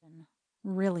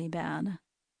Really bad.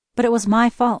 But it was my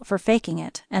fault for faking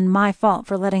it, and my fault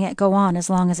for letting it go on as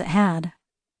long as it had.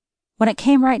 When it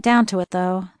came right down to it,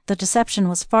 though, the deception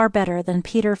was far better than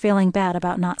Peter feeling bad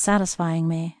about not satisfying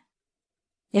me.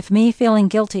 If me feeling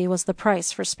guilty was the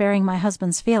price for sparing my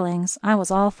husband's feelings, I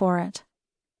was all for it.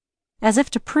 As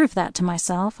if to prove that to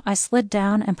myself, I slid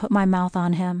down and put my mouth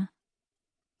on him.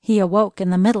 He awoke in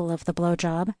the middle of the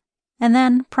blowjob, and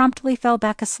then promptly fell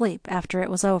back asleep after it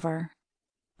was over.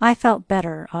 I felt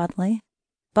better, oddly.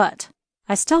 But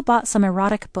I still bought some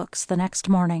erotic books the next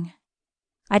morning.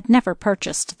 I'd never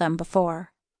purchased them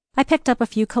before. I picked up a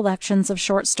few collections of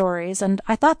short stories, and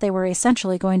I thought they were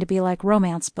essentially going to be like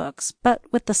romance books, but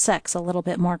with the sex a little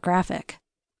bit more graphic.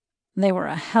 They were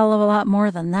a hell of a lot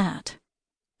more than that.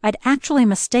 I'd actually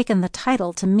mistaken the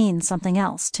title to mean something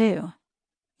else, too.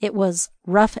 It was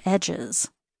Rough Edges,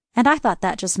 and I thought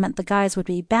that just meant the guys would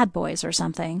be bad boys or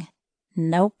something.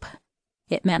 Nope.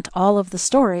 It meant all of the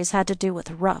stories had to do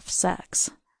with rough sex.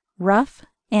 Rough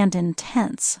and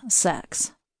intense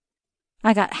sex.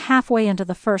 I got halfway into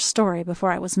the first story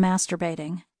before I was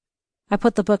masturbating. I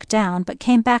put the book down, but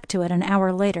came back to it an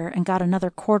hour later and got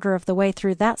another quarter of the way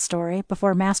through that story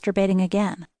before masturbating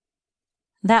again.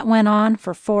 That went on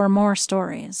for 4 more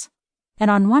stories, and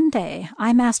on one day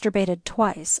I masturbated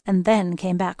twice and then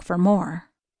came back for more.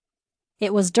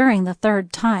 It was during the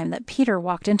 3rd time that Peter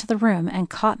walked into the room and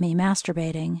caught me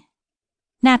masturbating.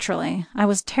 Naturally, I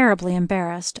was terribly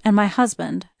embarrassed, and my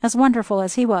husband, as wonderful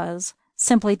as he was,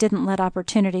 simply didn't let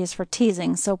opportunities for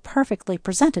teasing so perfectly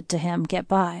presented to him get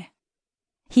by.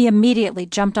 He immediately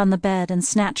jumped on the bed and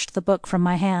snatched the book from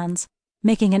my hands,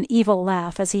 making an evil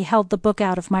laugh as he held the book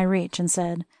out of my reach and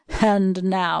said, "And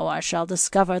now I shall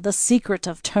discover the secret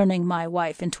of turning my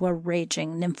wife into a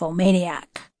raging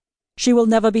nymphomaniac. She will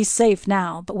never be safe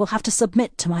now, but will have to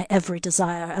submit to my every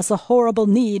desire as the horrible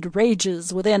need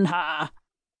rages within her."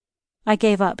 I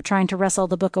gave up trying to wrestle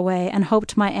the book away and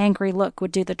hoped my angry look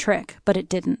would do the trick, but it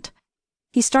didn't.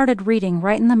 He started reading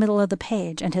right in the middle of the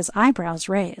page, and his eyebrows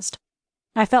raised.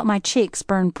 I felt my cheeks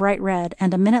burn bright red,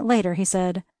 and a minute later he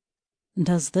said,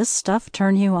 "Does this stuff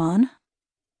turn you on?"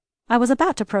 I was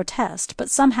about to protest, but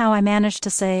somehow I managed to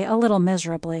say a little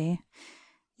miserably,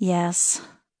 "Yes."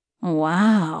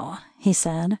 "Wow," he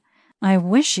said. "I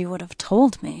wish you would have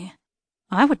told me.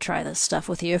 I would try this stuff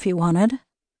with you if you wanted."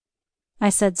 I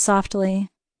said softly,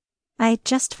 "I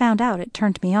just found out it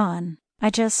turned me on.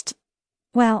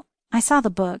 Well, I saw the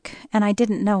book, and I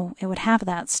didn't know it would have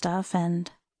that stuff,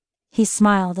 and—" He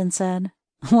smiled and said,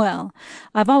 "Well,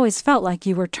 I've always felt like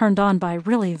you were turned on by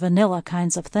really vanilla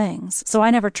kinds of things, so I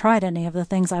never tried any of the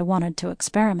things I wanted to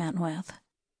experiment with."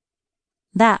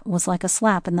 That was like a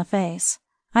slap in the face.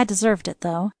 I deserved it,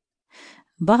 though.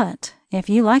 "But if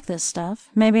you like this stuff,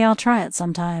 maybe I'll try it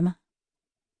sometime."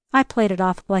 I played it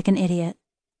off like an idiot.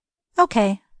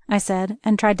 "Okay," I said,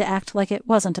 and tried to act like it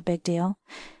wasn't a big deal.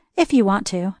 "If you want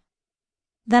to."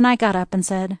 Then I got up and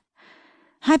said,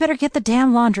 "I better get the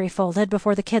damn laundry folded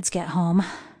before the kids get home."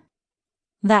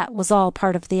 That was all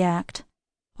part of the act.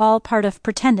 All part of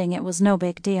pretending it was no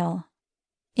big deal.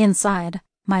 Inside,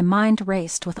 my mind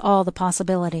raced with all the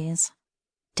possibilities.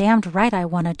 Damned right I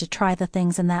wanted to try the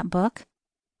things in that book.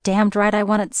 Damned right I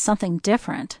wanted something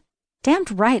different.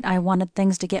 Damned right I wanted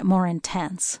things to get more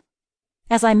intense.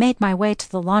 As I made my way to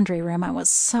the laundry room, I was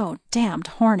so damned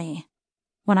horny.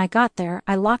 When I got there,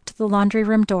 I locked the laundry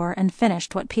room door and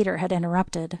finished what Peter had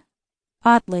interrupted.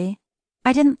 Oddly,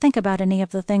 I didn't think about any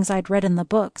of the things I'd read in the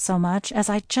book so much as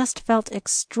I just felt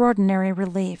extraordinary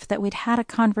relief that we'd had a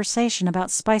conversation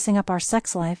about spicing up our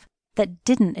sex life that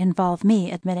didn't involve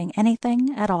me admitting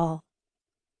anything at all.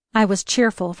 I was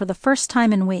cheerful for the first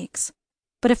time in weeks,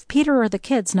 but if Peter or the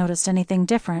kids noticed anything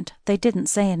different, they didn't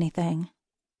say anything.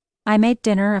 I made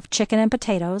dinner of chicken and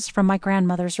potatoes from my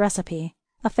grandmother's recipe,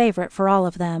 a favorite for all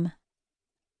of them.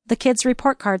 The kids'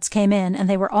 report cards came in, and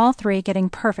they were all 3 getting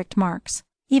perfect marks,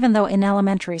 even though in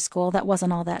elementary school that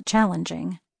wasn't all that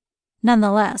challenging.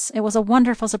 Nonetheless, it was a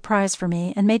wonderful surprise for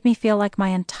me and made me feel like my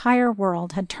entire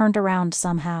world had turned around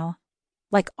somehow,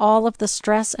 like all of the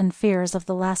stress and fears of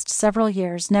the last several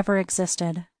years never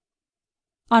existed.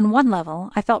 On one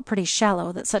level, I felt pretty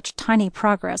shallow that such tiny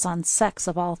progress on sex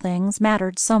of all things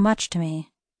mattered so much to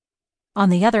me. On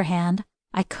the other hand,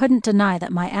 I couldn't deny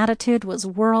that my attitude was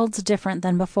worlds different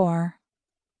than before.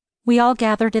 We all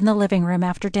gathered in the living room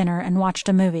after dinner and watched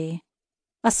a movie.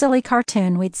 A silly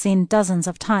cartoon we'd seen dozens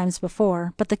of times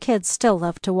before, but the kids still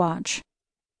loved to watch.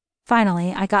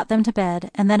 Finally, I got them to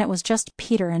bed, and then it was just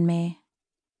Peter and me.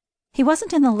 He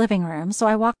wasn't in the living room, so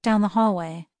I walked down the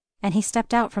hallway, and he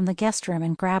stepped out from the guest room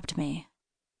and grabbed me.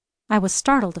 I was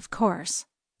startled, of course,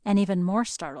 and even more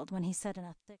startled when he said in a thick